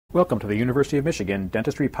Welcome to the University of Michigan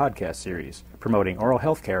Dentistry Podcast Series, promoting oral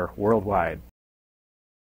health care worldwide.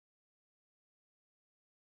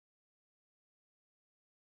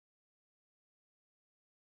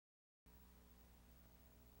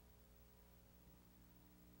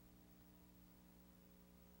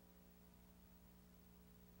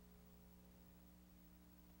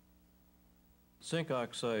 Zinc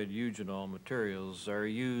oxide eugenol materials are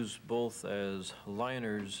used both as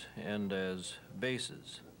liners and as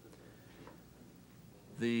bases.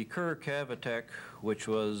 The Kerr Cavitec, which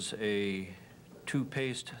was a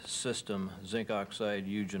two-paste system zinc oxide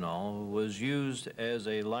eugenol, was used as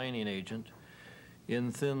a lining agent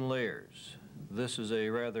in thin layers. This is a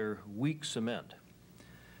rather weak cement.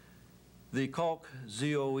 The Calc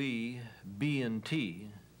ZOE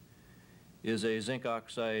B&T is a zinc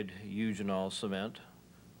oxide eugenol cement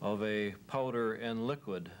of a powder and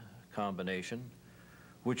liquid combination,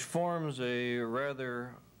 which forms a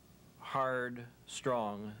rather hard,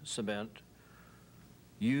 strong cement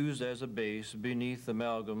used as a base beneath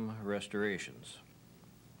amalgam restorations.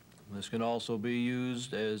 This can also be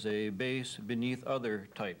used as a base beneath other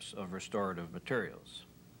types of restorative materials.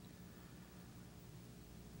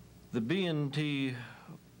 The B&T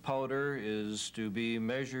powder is to be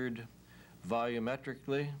measured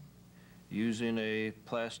volumetrically using a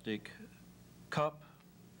plastic cup.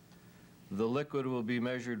 The liquid will be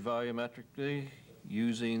measured volumetrically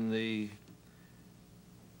using the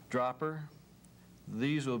dropper.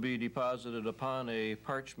 These will be deposited upon a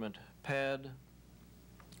parchment pad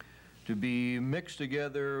to be mixed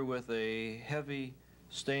together with a heavy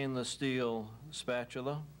stainless steel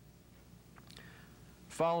spatula.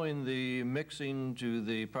 Following the mixing to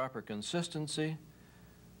the proper consistency,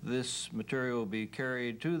 this material will be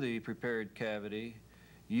carried to the prepared cavity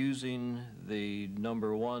using the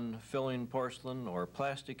number 1 filling porcelain or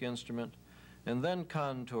plastic instrument, and then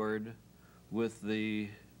contoured with the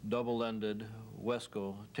double-ended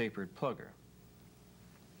Wesco tapered plugger.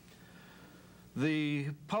 The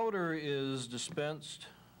powder is dispensed,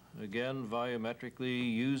 again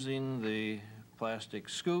volumetrically, using the plastic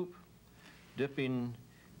scoop, dipping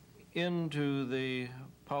into the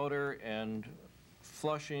powder and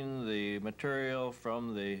flushing the material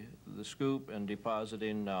from the scoop and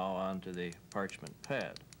depositing now onto the parchment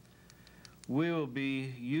pad. We will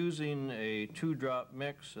be using a 2-drop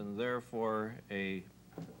mix, and therefore a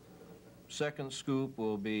second scoop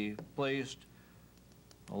will be placed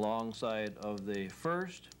alongside of the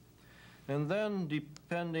first, and then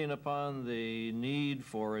depending upon the need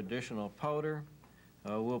for additional powder,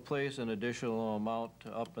 we'll place an additional amount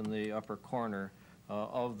up in the upper corner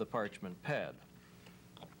of the parchment pad.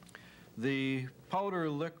 The powder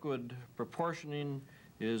liquid proportioning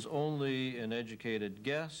is only an educated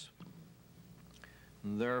guess,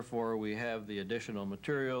 and therefore we have the additional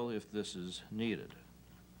material if this is needed.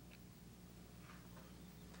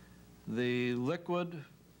 The liquid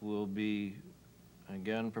will be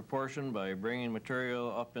again proportioned by bringing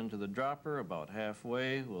material up into the dropper about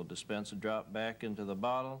halfway. We'll dispense a drop back into the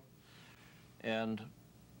bottle and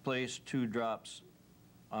place 2 drops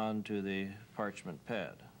onto the parchment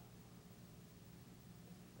pad.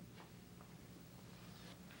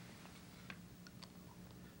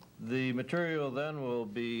 The material then will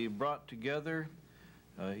be brought together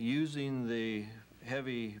using the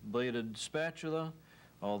heavy bladed spatula.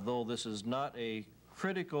 Although this is not a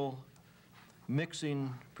critical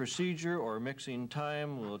mixing procedure or mixing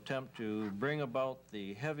time, we'll attempt to bring about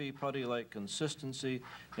the heavy putty-like consistency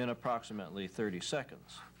in approximately 30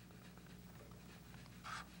 seconds.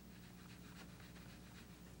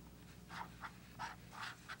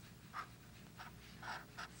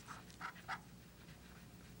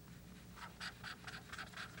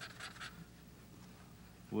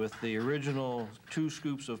 With the original 2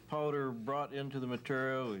 scoops of powder brought into the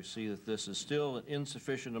material, we see that this is still an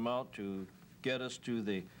insufficient amount to get us to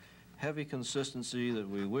the heavy consistency that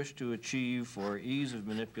we wish to achieve for ease of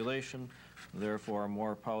manipulation. Therefore,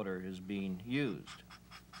 more powder is being used.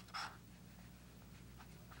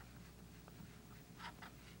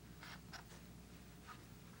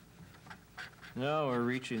 Now we're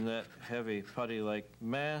reaching that heavy putty-like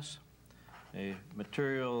mass, a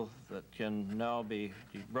material that can now be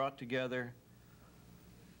brought together,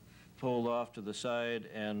 pulled off to the side,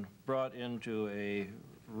 and brought into a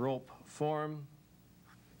rope form.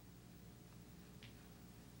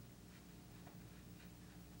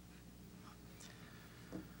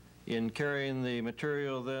 In carrying the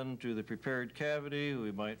material then to the prepared cavity,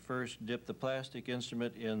 we might first dip the plastic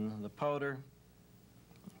instrument in the powder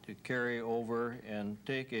to carry over and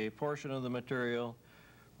take a portion of the material,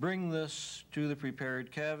 bring this to the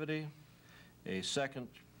prepared cavity. A second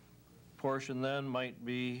portion then might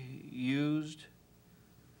be used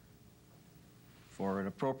for an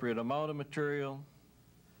appropriate amount of material.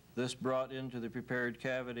 This brought into the prepared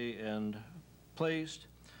cavity and placed.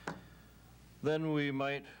 Then we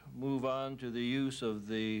might move on to the use of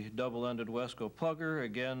the double-ended Wesco plugger,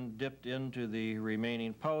 again dipped into the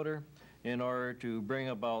remaining powder in order to bring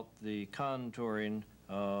about the contouring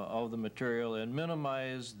of the material and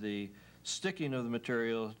minimize the sticking of the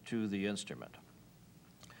material to the instrument.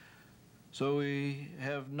 So we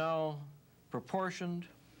have now proportioned,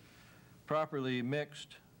 properly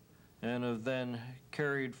mixed, and have then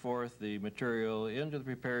carried forth the material into the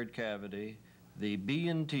prepared cavity, the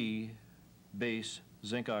B&T base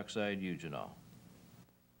zinc oxide eugenol.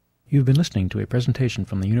 You've been listening to a presentation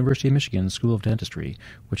from the University of Michigan School of Dentistry,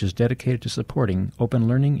 which is dedicated to supporting open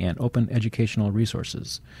learning and open educational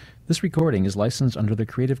resources. This recording is licensed under the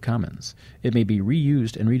Creative Commons. It may be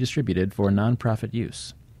reused and redistributed for nonprofit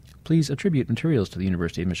use. Please attribute materials to the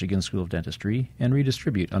University of Michigan School of Dentistry and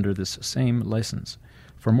redistribute under this same license.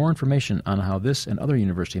 For more information on how this and other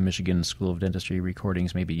University of Michigan School of Dentistry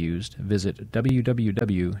recordings may be used, visit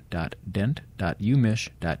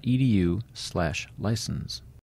www.dent.umich.edu/license.